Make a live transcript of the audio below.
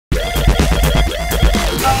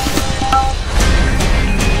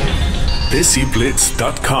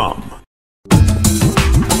DESIblitz.com.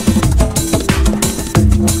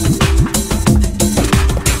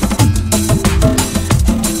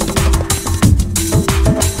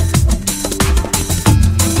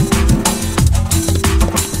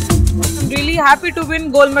 Happy to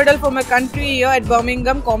win gold medal for my country here at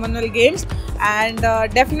Birmingham Commonwealth Games, and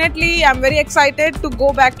definitely I'm very excited to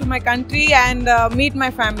go back to my country and meet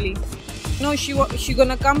my family. You know, she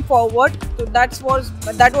gonna come forward, so that was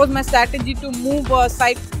my strategy to move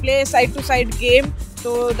play side to side game.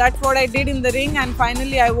 So that's what I did in the ring, and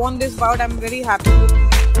finally I won this bout. I'm very happy.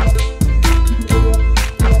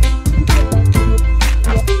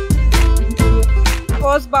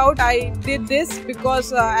 First bout I did this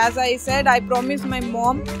because as I said, I promised my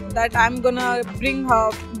mom that I'm gonna bring her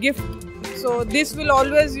gift. So this will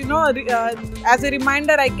always, you know, as a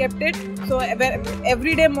reminder I kept it. So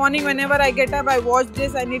every day morning whenever I get up, I watch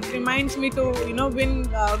this and it reminds me to, you know, win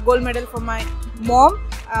gold medal for my mom.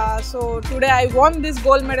 So today I won this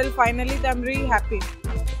gold medal finally. I'm really happy.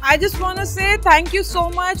 I just want to say thank you so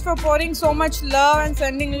much for pouring so much love and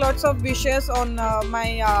sending lots of wishes on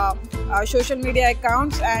my social media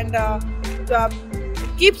accounts, and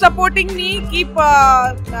keep supporting me, keep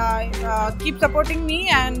supporting me,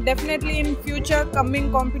 and definitely in future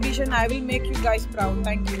coming competition I will make you guys proud.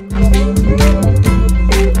 Thank you.